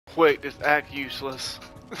quick, just act useless.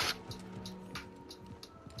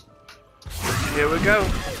 Here we go.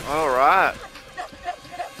 Alright.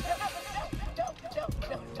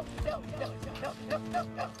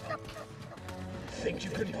 Think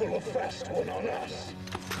you can pull a fast one on us?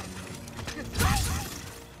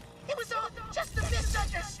 It was all just a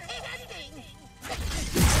misunderstanding.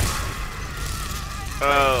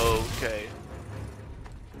 Okay.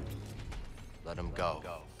 Let him go.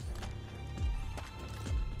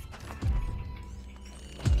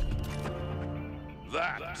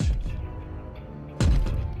 That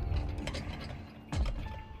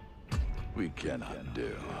we cannot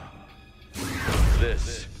do.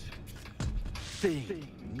 This thing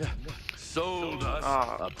sold us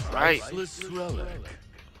a priceless relic.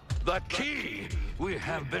 The key we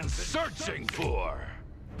have been searching for.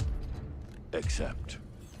 Except,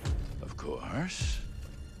 of course,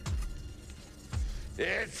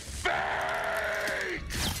 it's fake!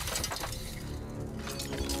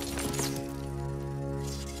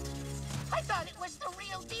 I thought it was the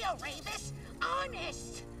real deal, Ravis.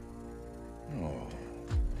 Honest. Oh.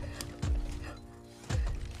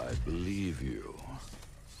 I believe you.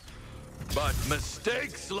 But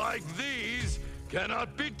mistakes like these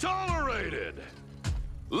cannot be tolerated.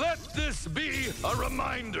 Let this be a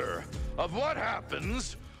reminder of what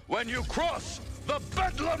happens when you cross the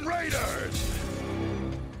Bedlam Raiders.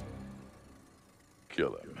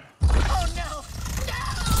 Kill him. Oh no!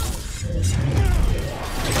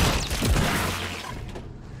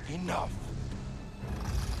 No! Enough.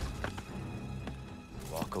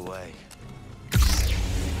 Walk away.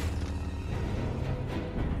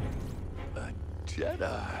 A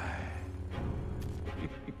Jedi.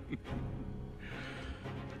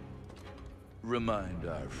 Remind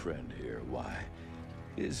our friend here why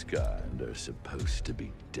his kind are supposed to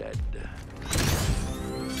be dead.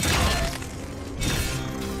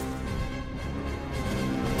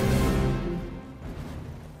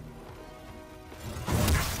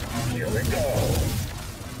 Here we go.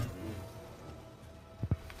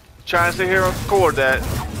 Trying to sit here and record that.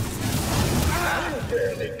 You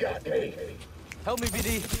barely got me. Help me,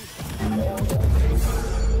 BD.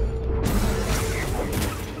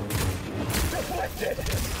 Deflected.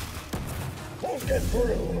 Won't get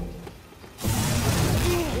through.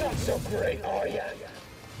 Not so great, are ya?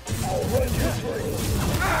 I'll run you through.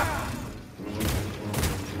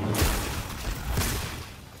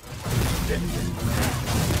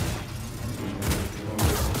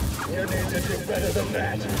 You need to do better than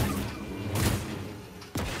that.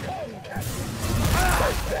 Come, Captain.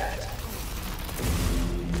 Like that.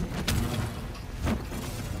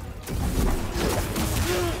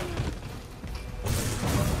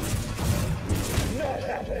 Not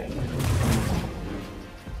happening.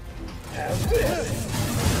 Have this.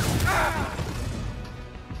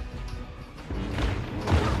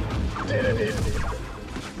 Didn't even.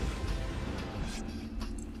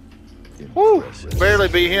 Woo! Barely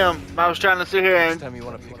beat him. I was trying to sit here Next and time you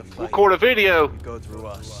want to pick a fight, record a video. you go through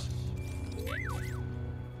us.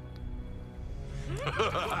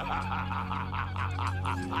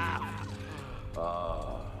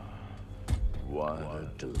 What a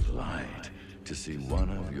delight to see one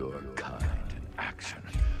of your kind in action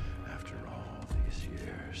after all these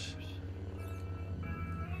years.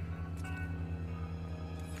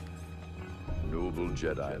 Noble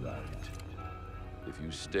Jedi Knight, if you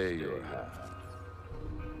stay your hand,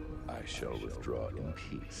 I shall withdraw in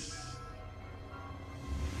peace.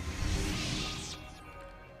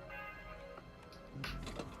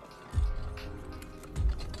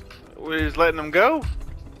 We're just letting him go.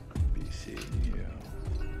 Be seeing you.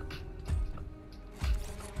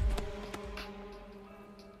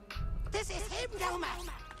 This is him, Doma.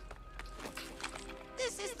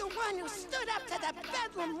 This is the one who stood up to the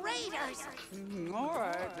Bedlam Raiders. All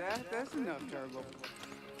right, that's enough, Turbo.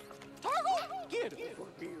 Turbo, get over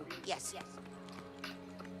here. Yes, yes.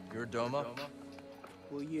 You're Doma?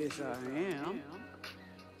 Well, yes, I am.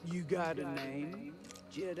 You got a name,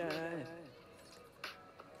 Jedi?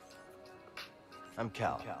 I'm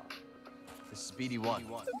Cal. This is BD1.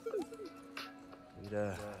 We'd,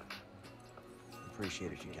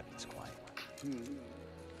 appreciate if you kept this quiet.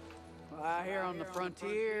 Well, out here on the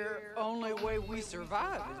frontier, only way we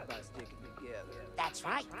survive is by sticking together. That's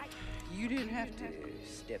right. You didn't have to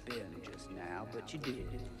step in just now, but you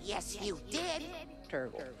did. Yes, you did.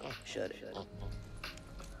 Turtle, shut it.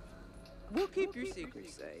 We'll keep your secret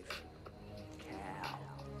safe. Cal.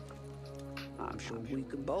 I'm sure we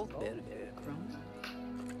could both benefit from it.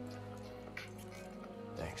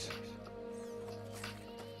 Thanks.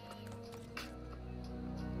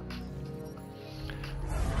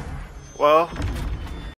 Well,